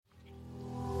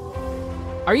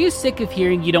Are you sick of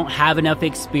hearing you don't have enough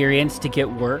experience to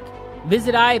get work?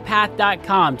 Visit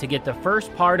iapath.com to get the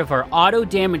first part of our auto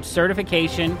damage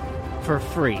certification for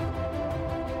free.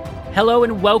 Hello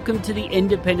and welcome to the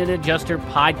Independent Adjuster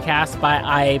podcast by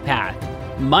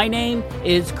iapath. My name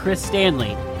is Chris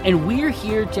Stanley, and we're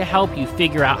here to help you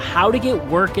figure out how to get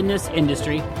work in this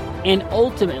industry and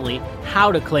ultimately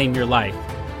how to claim your life.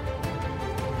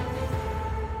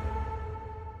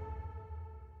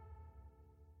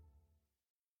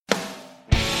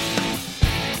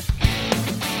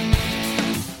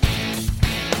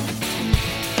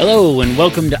 Hello and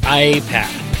welcome to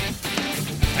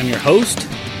iapath. I'm your host,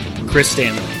 Chris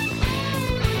Stanley.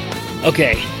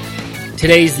 Okay,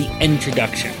 today's the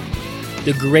introduction,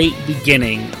 the great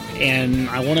beginning, and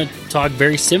I want to talk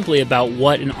very simply about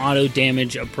what an auto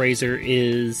damage appraiser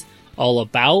is all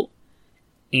about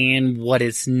and what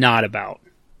it's not about.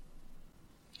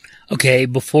 Okay,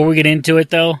 before we get into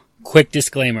it though, quick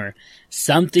disclaimer.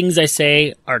 Some things I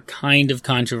say are kind of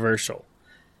controversial.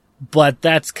 But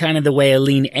that's kind of the way I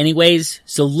lean anyways,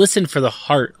 so listen for the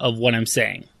heart of what I'm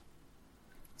saying.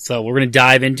 So we're going to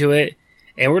dive into it,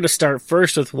 and we're going to start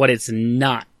first with what it's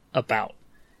not about.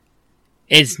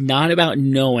 It's not about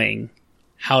knowing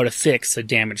how to fix a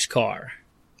damaged car.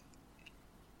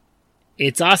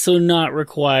 It's also not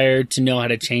required to know how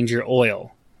to change your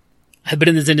oil. I've been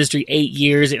in this industry 8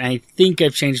 years, and I think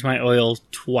I've changed my oil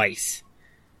twice.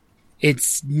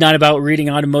 It's not about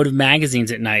reading automotive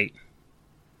magazines at night.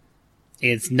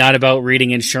 It's not about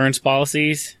reading insurance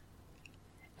policies.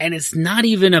 And it's not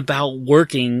even about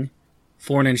working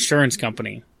for an insurance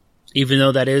company, even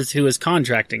though that is who is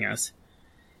contracting us.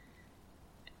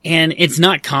 And it's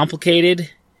not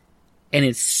complicated, and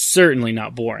it's certainly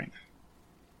not boring.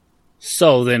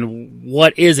 So then,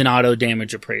 what is an auto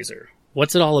damage appraiser?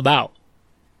 What's it all about?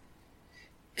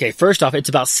 Okay, first off, it's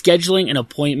about scheduling an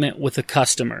appointment with a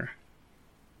customer.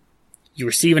 You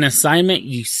receive an assignment,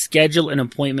 you schedule an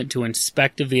appointment to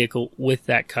inspect a vehicle with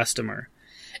that customer.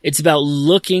 It's about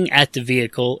looking at the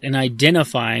vehicle and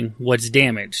identifying what's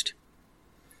damaged.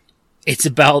 It's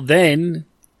about then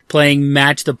playing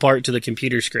match the part to the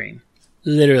computer screen.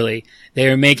 Literally, they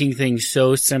are making things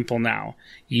so simple now.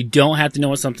 You don't have to know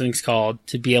what something's called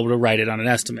to be able to write it on an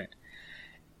estimate.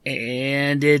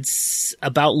 And it's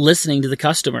about listening to the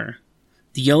customer.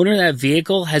 The owner of that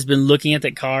vehicle has been looking at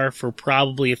that car for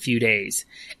probably a few days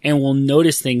and will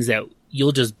notice things that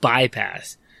you'll just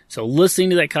bypass. So listening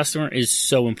to that customer is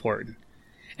so important.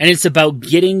 And it's about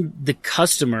getting the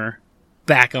customer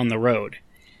back on the road.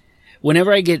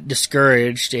 Whenever I get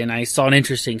discouraged, and I saw an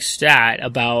interesting stat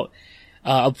about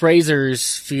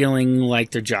appraisers feeling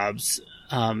like their jobs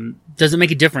doesn't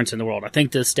make a difference in the world. I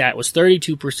think the stat was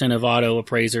 32% of auto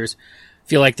appraisers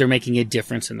feel like they're making a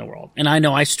difference in the world. And I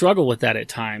know I struggle with that at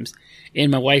times.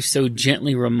 And my wife so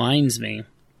gently reminds me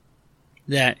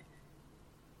that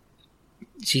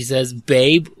she says,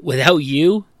 babe, without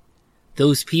you,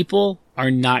 those people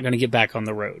are not going to get back on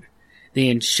the road. The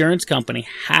insurance company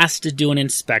has to do an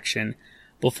inspection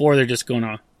before they're just going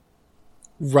to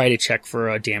write a check for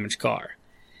a damaged car.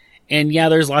 And yeah,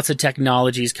 there's lots of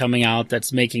technologies coming out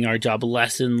that's making our job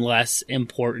less and less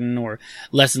important or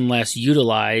less and less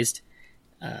utilized.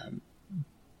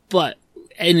 But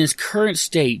in its current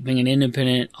state, being an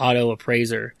independent auto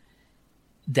appraiser,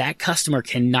 that customer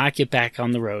cannot get back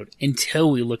on the road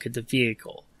until we look at the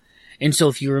vehicle. And so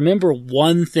if you remember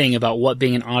one thing about what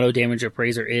being an auto damage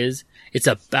appraiser is, it's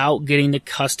about getting the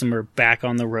customer back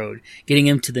on the road, getting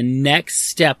him to the next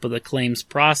step of the claims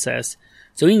process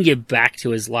so he can get back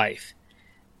to his life.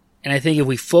 And I think if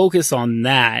we focus on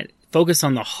that, focus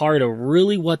on the heart of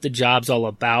really what the job's all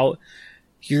about,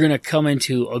 you're going to come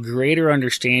into a greater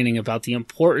understanding about the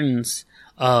importance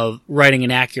of writing an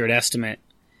accurate estimate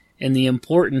and the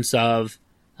importance of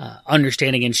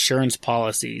understanding insurance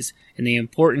policies and the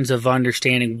importance of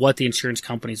understanding what the insurance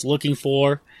company is looking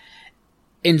for.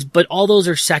 But all those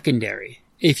are secondary.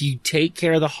 If you take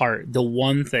care of the heart, the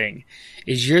one thing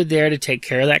is you're there to take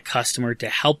care of that customer to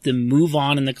help them move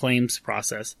on in the claims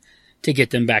process to get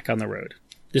them back on the road.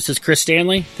 This is Chris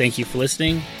Stanley. Thank you for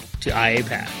listening to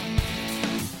iapath.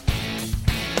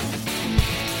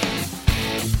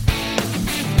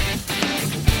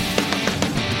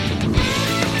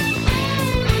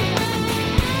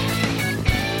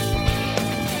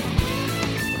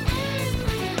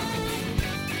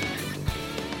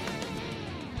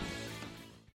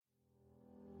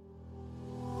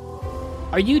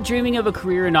 Are you dreaming of a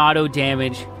career in auto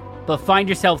damage, but find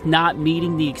yourself not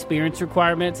meeting the experience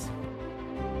requirements?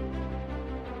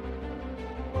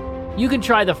 You can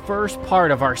try the first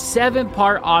part of our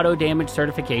 7-part auto damage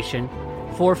certification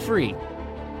for free.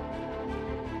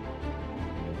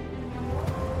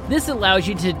 This allows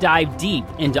you to dive deep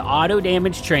into auto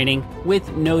damage training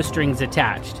with no strings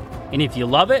attached. And if you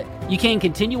love it, you can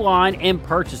continue on and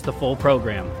purchase the full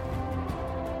program.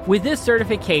 With this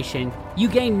certification, you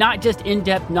gain not just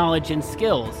in-depth knowledge and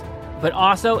skills, but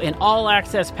also an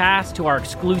all-access pass to our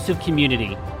exclusive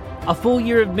community, a full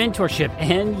year of mentorship,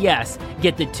 and yes,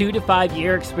 get the 2 to 5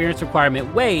 year experience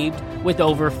requirement waived with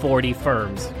over 40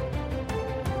 firms.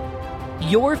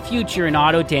 Your future in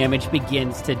auto damage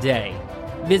begins today.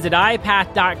 Visit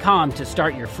iPath.com to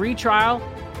start your free trial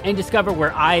and discover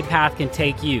where iPath can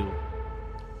take you.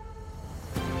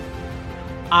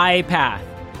 iPath.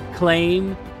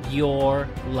 Claim your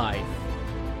life.